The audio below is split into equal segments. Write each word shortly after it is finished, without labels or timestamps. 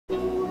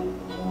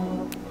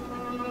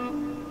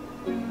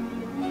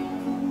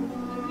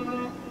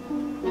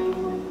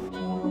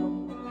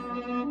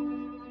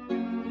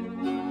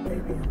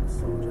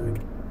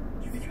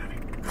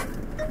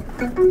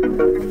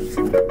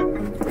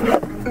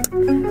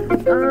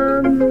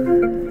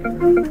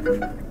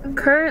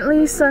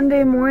Currently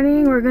Sunday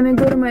morning. We're gonna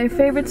go to my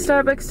favorite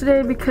Starbucks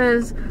today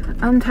because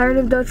I'm tired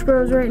of Dutch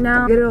Bros right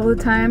now. I get it all the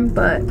time,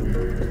 but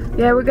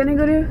yeah, we're gonna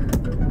go to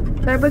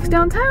Starbucks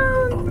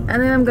downtown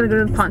and then I'm gonna go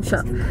to the pawn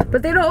shop.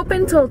 But they don't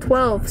open till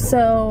 12,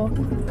 so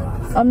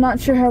I'm not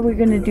sure how we're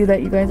gonna do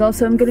that, you guys.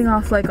 Also, I'm getting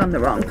off like on the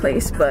wrong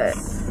place, but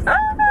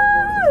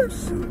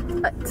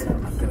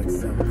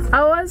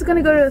I was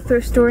gonna go to the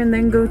thrift store and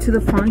then go to the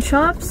pawn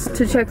shops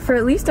to check for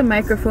at least a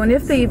microphone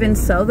if they even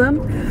sell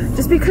them,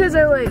 just because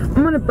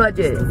I'm on a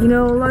budget. You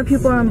know, a lot of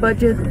people are on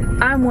budget.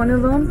 I'm one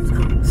of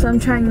them, so I'm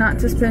trying not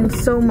to spend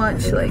so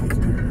much like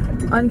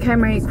on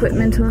camera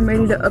equipment until I'm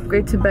ready to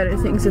upgrade to better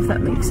things, if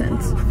that makes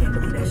sense.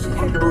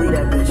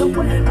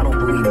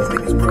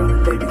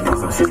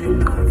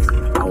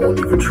 I won't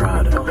even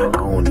try to,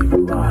 I won't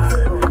even lie.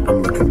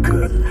 I'm looking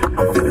good,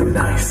 I'm feeling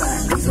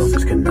nice. These hoes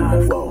just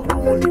cannot, whoa, I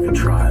won't even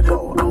try to,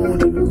 I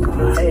won't even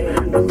lie.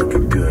 I'm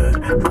looking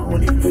good, I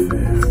won't even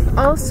feel.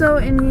 Also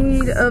in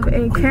need of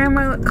a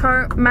camera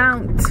cart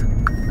mount.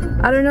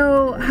 I don't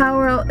know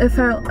if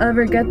I'll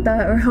ever get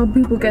that or how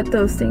people get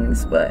those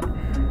things, but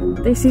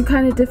they seem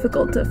kind of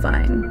difficult to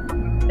find.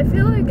 I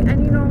feel like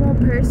any normal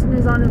person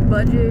is on a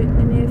budget,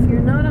 and if you're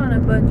not on a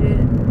budget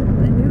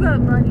and you got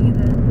money,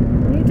 then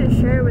you need to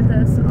share with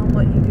us on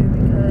what you do,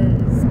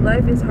 because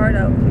life is hard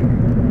out here.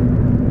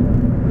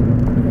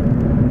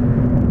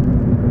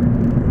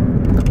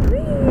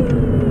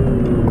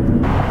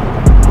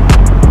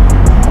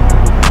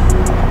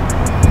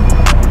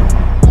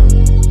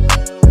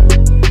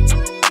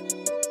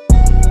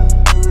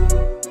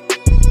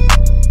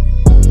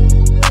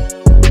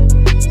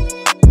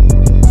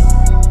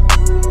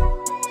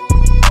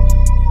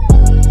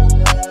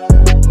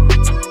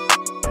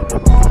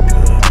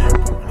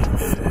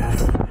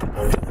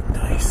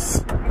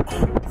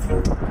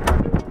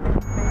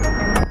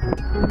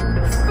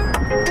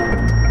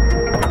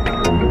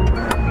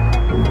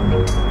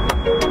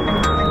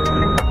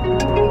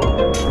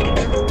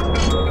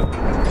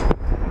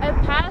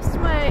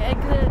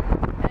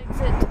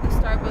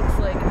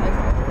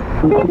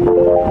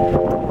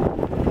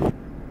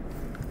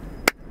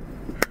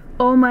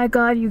 Oh my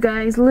god, you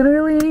guys,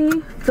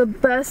 literally the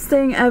best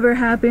thing ever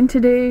happened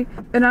today.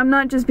 And I'm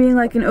not just being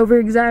like an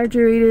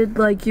over-exaggerated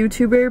like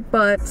YouTuber,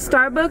 but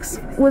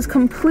Starbucks was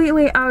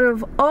completely out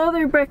of all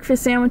their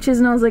breakfast sandwiches,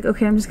 and I was like,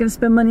 okay, I'm just gonna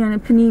spend money on a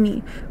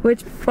panini,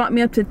 which brought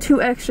me up to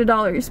 $2 extra.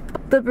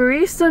 The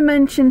barista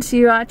mentioned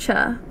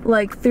Sriracha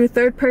like through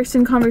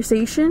third-person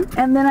conversation,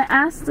 and then I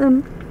asked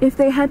them if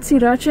they had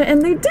Sriracha,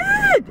 and they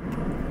did!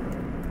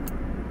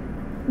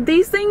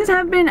 These things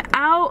have been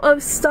out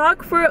of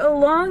stock for a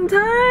long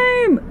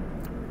time.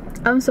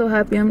 I'm so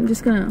happy. I'm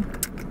just gonna...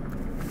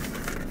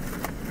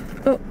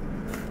 Oh.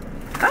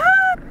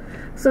 Ah!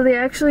 So they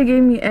actually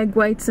gave me egg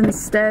whites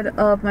instead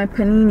of my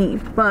panini,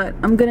 but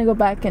I'm gonna go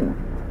back and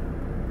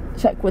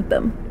check with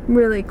them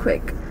really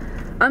quick.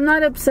 I'm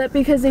not upset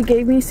because they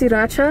gave me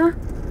Sriracha,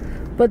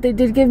 but they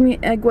did give me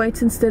egg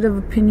whites instead of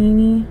a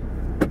panini.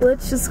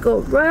 Let's just go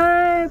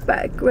right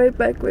back.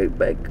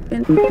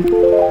 And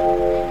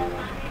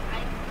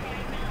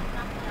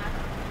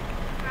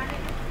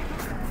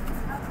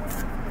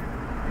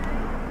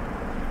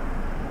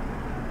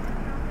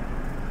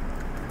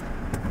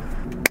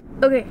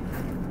okay,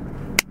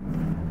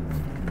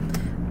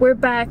 we're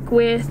back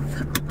with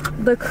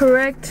the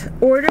correct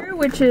order,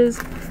 which is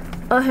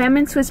a ham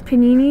and Swiss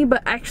panini.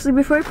 But actually,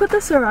 before I put the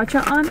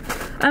Sriracha on,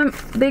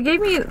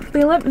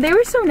 they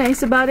were so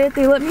nice about it.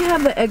 They let me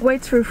have the egg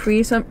whites for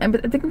free, so I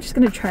think I'm just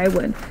gonna try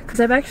one because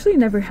I've actually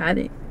never had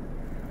it.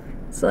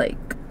 It's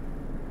like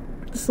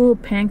this little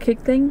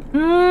pancake thing.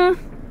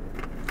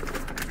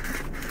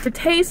 It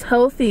tastes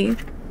healthy.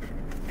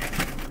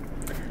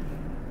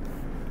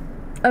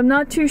 I'm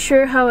not too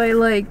sure how I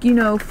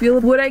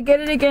feel. Would I get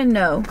it again?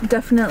 No,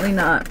 definitely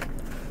not.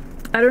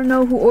 I don't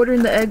know who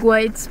ordered the egg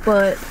whites,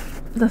 but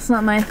that's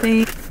not my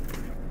thing.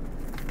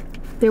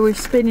 They were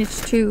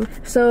spinach too.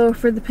 So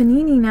for the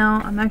panini now,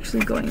 I'm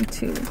actually going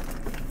to...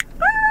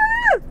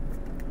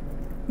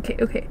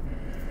 Okay.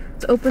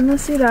 Let's open the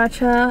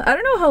Sriracha. I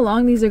don't know how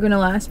long these are gonna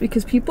last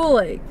because people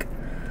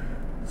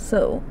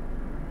so...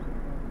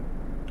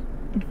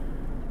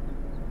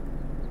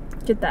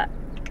 Get that.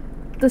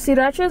 The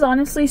Sriracha is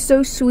honestly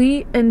so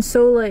sweet and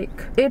so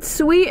it's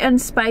sweet and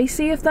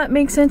spicy, if that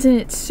makes sense, and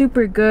it's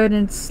super good,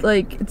 and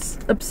it's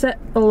upset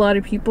a lot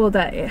of people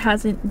that it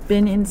hasn't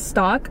been in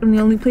stock, and the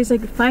only place I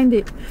could find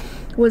it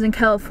was in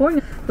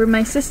California, where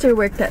my sister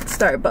worked at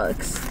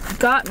Starbucks.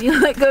 Got me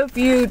a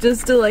few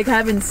just to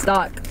have in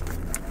stock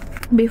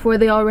before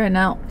they all ran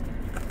out.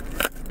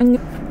 And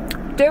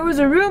there was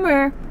a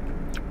rumor,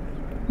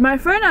 my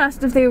friend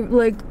asked if they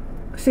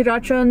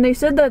Sriracha, and they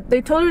said that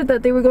they told her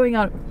that they were going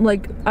out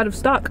of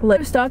stock,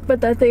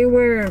 but that they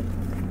were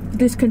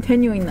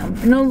discontinuing them.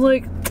 And I was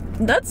like,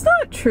 that's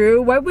not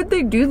true. Why would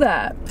they do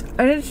that?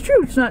 And it's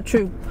true, it's not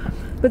true,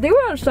 but they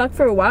were out of stock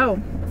for a while.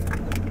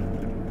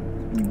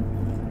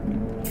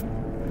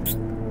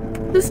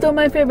 This is still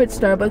my favorite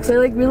Starbucks. I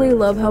really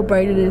love how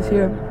bright it is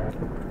here.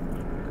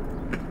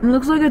 It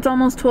looks like it's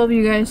almost 12,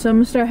 you guys, so I'm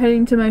gonna start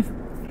heading to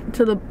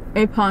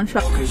a pawn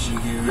shop.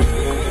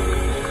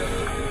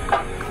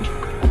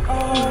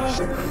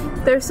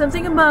 There's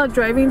something about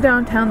driving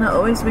downtown that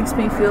always makes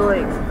me feel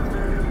like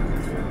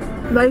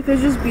life is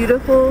just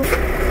beautiful.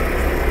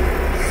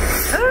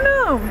 I don't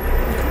know.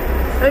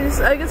 I guess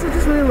I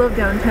just really love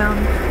downtown.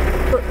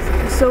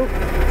 So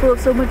full of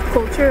so much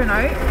culture and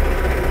art.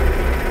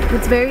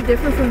 It's very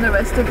different from the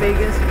rest of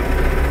Vegas.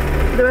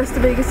 The rest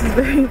of Vegas is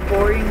very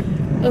boring.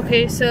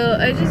 Okay, so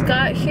I just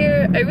got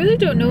here. I really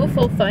don't know if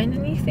I'll find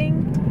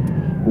anything.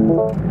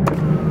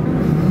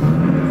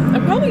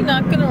 I'm probably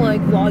not gonna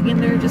like vlog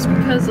in there just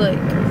because like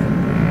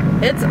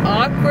it's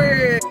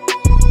awkward.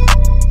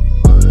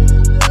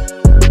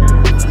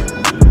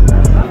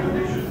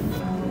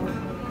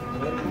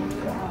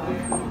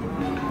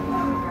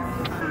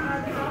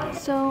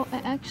 So I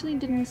actually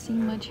didn't see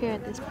much here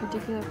at this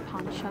particular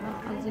pawn shop.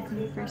 I was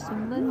looking for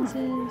some lenses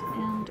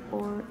and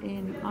or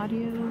an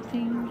audio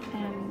thing,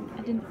 and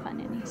I didn't find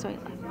any, so I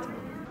left.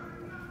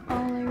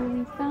 All I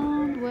really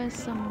found was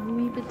some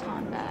Louis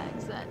Vuitton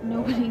bags that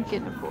nobody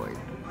can afford.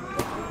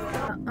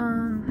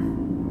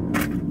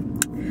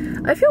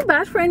 I feel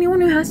bad for anyone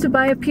who has to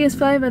buy a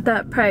PS5 at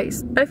that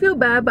price. I feel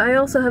bad, but I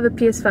also have a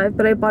PS5,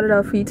 but I bought it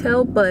off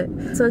retail, but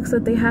it sucks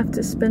that they have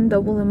to spend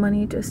double the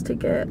money just to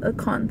get a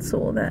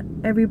console that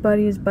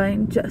everybody is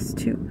buying just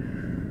to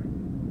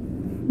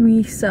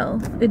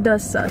resell. It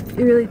does suck.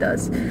 It really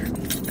does.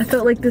 I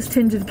felt like this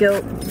tinge of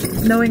guilt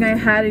knowing I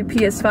had a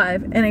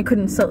PS5 and I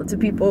couldn't sell it to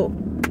people,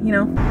 you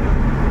know?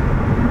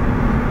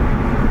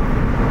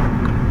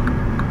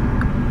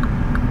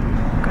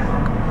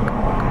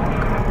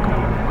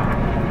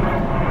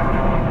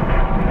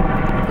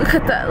 Look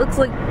at that, looks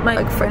like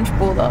my French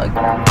bulldog.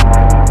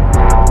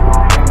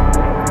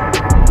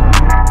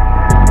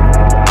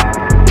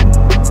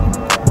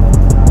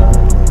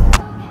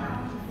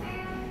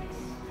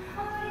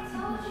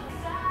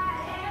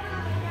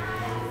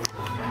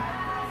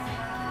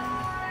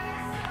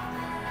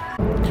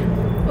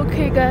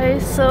 Okay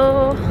guys,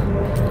 so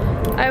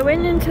I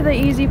went into the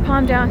Easy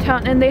Pawn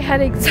downtown and they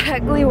had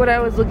exactly what I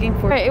was looking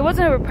for. It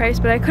wasn't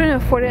overpriced, but I couldn't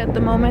afford it at the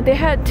moment. They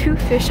had two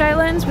fisheye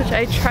lenses, which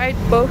I tried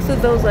both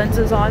of those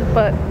lenses on,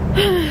 but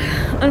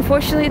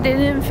unfortunately they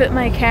didn't fit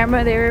my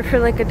camera. They were for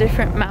like a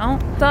different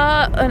mount.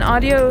 Saw an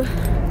audio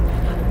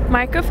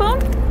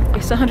microphone.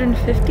 It's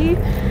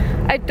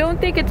 $150. I don't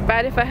think it's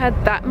bad if I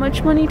had that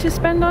much money to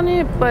spend on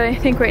it, but I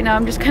think right now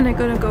I'm just kind of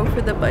gonna go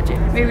for the budget.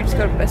 Maybe just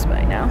go to Best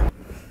Buy now.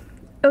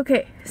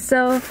 Okay,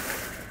 so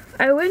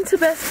I went to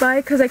Best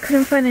Buy because I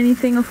couldn't find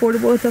anything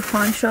affordable at the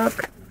pawn shop.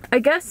 I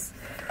guess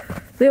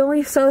they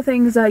only sell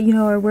things that, you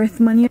know, are worth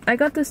money. I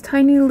got this the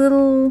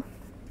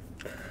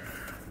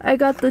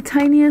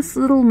tiniest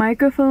little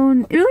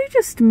microphone. It's really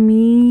just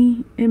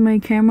me in my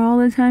camera all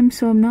the time,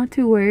 so I'm not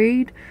too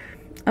worried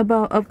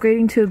about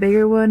upgrading to a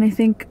bigger one. I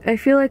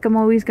feel like I'm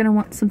always gonna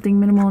want something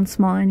minimal and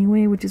small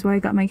anyway, which is why I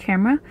got my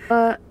camera.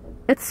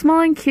 It's small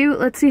and cute.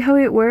 Let's see how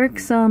it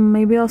works.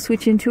 Maybe I'll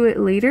switch into it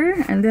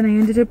later. And then I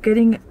ended up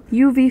getting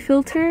UV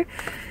filter.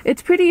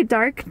 It's pretty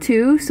dark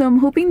too, so I'm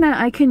hoping that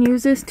I can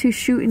use this to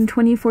shoot in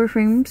 24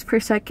 frames per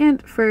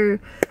second for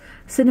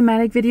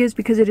cinematic videos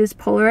because it is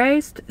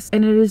polarized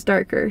and it is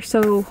darker.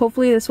 So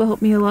hopefully this will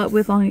help me a lot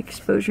with long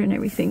exposure and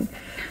everything.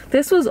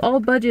 This was all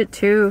budget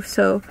too,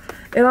 so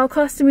it all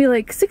costed me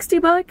like 60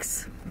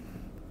 bucks.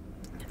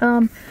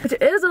 Which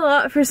is a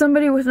lot for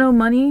somebody with no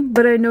money,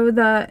 but I know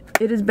that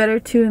it is better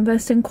to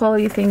invest in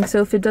quality things.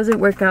 So if it doesn't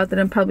work out, then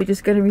I'm probably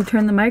just going to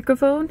return the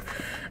microphone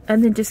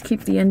and then just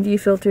keep the ND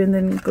filter and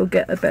then go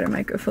get a better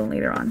microphone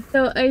later on.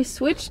 So I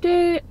switched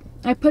it.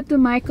 I put the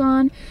mic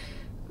on.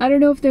 I don't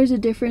know if there's a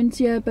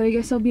difference yet, but I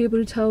guess I'll be able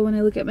to tell when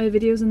I look at my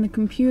videos on the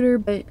computer.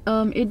 But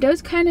it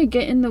does kind of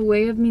get in the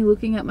way of me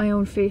looking at my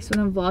own face when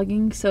I'm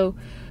vlogging, so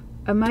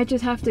I might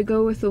just have to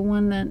go with the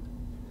one that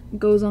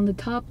goes on the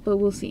top, but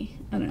we'll see.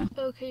 I don't know.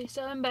 Okay,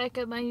 so I'm back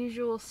at my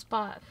usual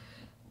spot.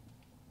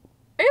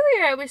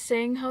 Earlier I was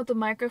saying how the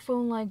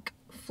microphone like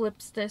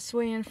flips this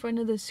way in front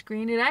of the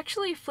screen. It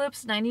actually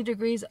flips 90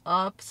 degrees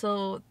up,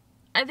 so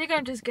I think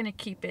I'm just gonna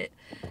keep it.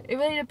 It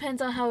really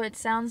depends on how it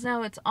sounds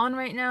now. It's on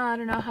right now. I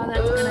don't know how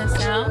that's gonna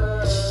sound,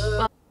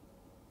 but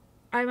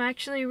I'm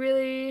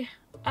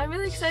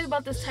really excited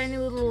about this tiny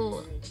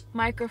little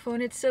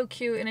microphone. It's so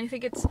cute, and I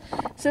think it's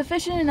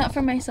sufficient enough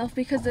for myself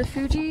because the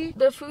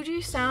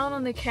Fuji sound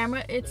on the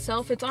camera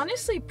itself, it's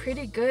honestly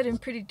pretty good and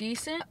pretty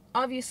decent.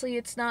 Obviously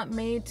it's not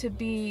made to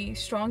be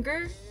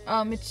stronger.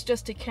 It's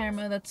just a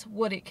camera, that's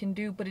what it can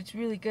do, but it's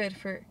really good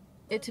for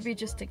it to be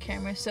just a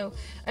camera. So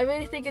I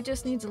really think it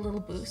just needs a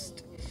little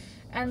boost.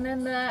 And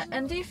then the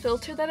ND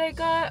filter that I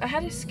got, I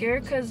had a scare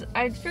because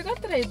I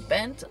forgot that I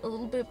bent a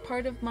little bit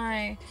part of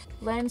my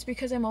lens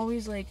because I'm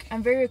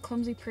very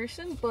clumsy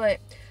person, but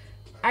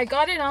I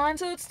got it on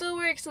so it still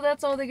works, so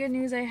that's all the good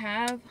news I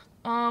have.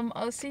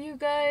 I'll see you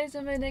guys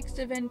in my next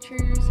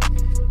adventures,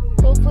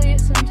 hopefully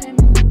sometime